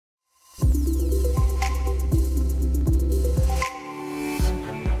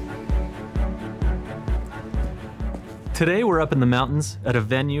Today we're up in the mountains at a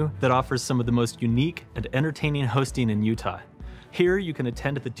venue that offers some of the most unique and entertaining hosting in Utah. Here you can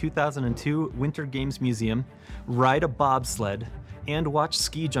attend the 2002 Winter Games Museum, ride a bobsled, and watch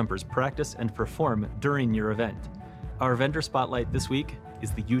ski jumpers practice and perform during your event. Our vendor spotlight this week is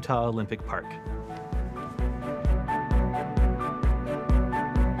the Utah Olympic Park.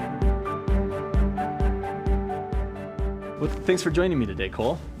 Well, thanks for joining me today,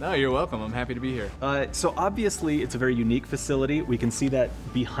 Cole. No, you're welcome. I'm happy to be here. So obviously it's a very unique facility. We can see that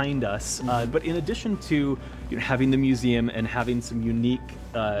behind us. But in addition to having the museum and having some unique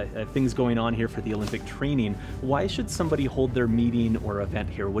things going on here for the Olympic training, why should somebody hold their meeting or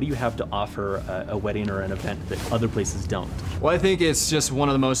event here? What do you have to offer a wedding or an event that other places don't? Well, I think it's just one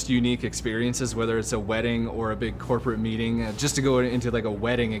of the most unique experiences, whether it's a wedding or a big corporate meeting. Just to go into like a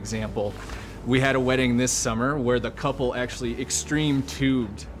wedding example, we had a wedding this summer where the couple actually extreme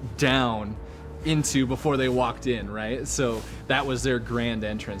tubed down into before they walked in, right? So that was their grand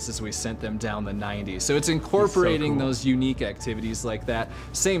entrance as we sent them down the 90. So it's incorporating those unique activities like that.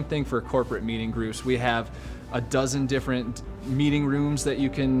 Same thing for corporate meeting groups. We have a dozen different meeting rooms that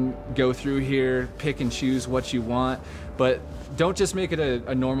you can go through here, pick and choose what you want, but don't just make it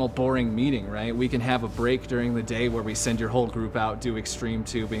a normal boring meeting, right? We can have a break during the day where we send your whole group out, do extreme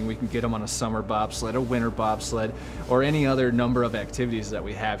tubing. We can get them on a summer bobsled, a winter bobsled, or any other number of activities that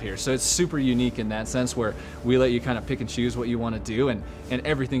we have here. So it's super unique in that sense where we let you kind of pick and choose what you want to do, and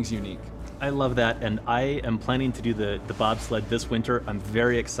everything's unique. I love that, and I am planning to do the bobsled this winter. I'm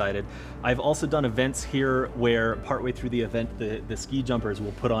very excited. I've also done events here where partway through the event, the ski jumpers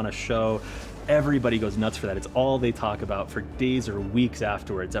will put on a show. Everybody goes nuts for that. It's all they talk about for days or weeks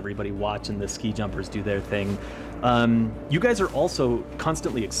afterwards, everybody watching the ski jumpers do their thing. You guys are also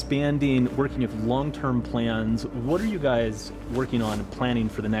constantly expanding, working with long-term plans. What are you guys working on and planning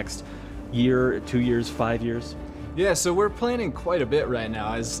for the next year, 2 years, 5 years? Yeah, so we're planning quite a bit right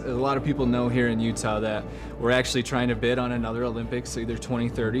now. As a lot of people know here in Utah that we're actually trying to bid on another Olympics, either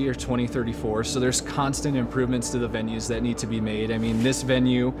 2030 or 2034. So there's constant improvements to the venues that need to be made. I mean, this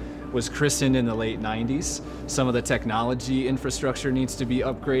venue was christened in the late 90s. Some of the technology infrastructure needs to be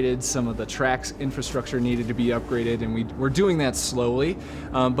upgraded. Some of the tracks infrastructure needed to be upgraded, and we're doing that slowly.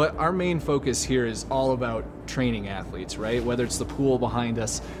 But our main focus here is all about training athletes, right? Whether it's the pool behind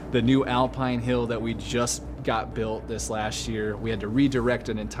us, the new Alpine Hill that we just got built this last year. We had to redirect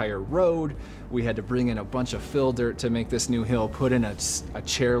an entire road. We had to bring in a bunch of fill dirt to make this new hill, put in a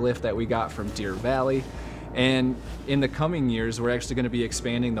chairlift that we got from Deer Valley. And in the coming years, we're actually going to be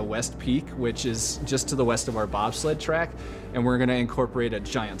expanding the West Peak, which is just to the west of our bobsled track. And we're going to incorporate a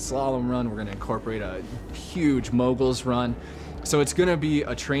giant slalom run. We're going to incorporate a huge moguls run. So it's going to be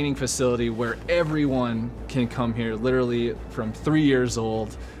a training facility where everyone can come here, literally from 3 years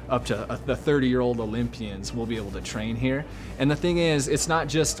old up to the 30-year-old Olympians will be able to train here. And the thing is, it's not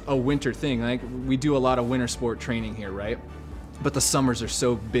just a winter thing. Like, we do a lot of winter sport training here, right? But the summers are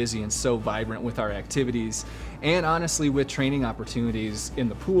so busy and so vibrant with our activities, and honestly with training opportunities in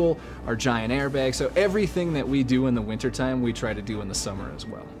the pool, our giant airbag. So everything that we do in the wintertime, we try to do in the summer as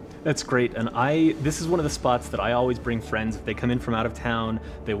well. That's great, and this is one of the spots that I always bring friends. If they come in from out of town,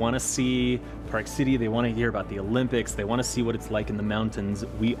 they want to see Park City, they want to hear about the Olympics, they want to see what it's like in the mountains.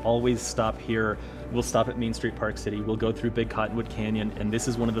 We always stop here. We'll stop at Main Street Park City, we'll go through Big Cottonwood Canyon, and this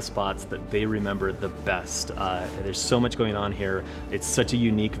is one of the spots that they remember the best. There's so much going on here. It's such a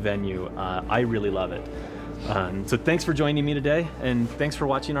unique venue. I really love it. So thanks for joining me today, and thanks for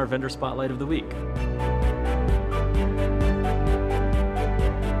watching our Vendor Spotlight of the Week.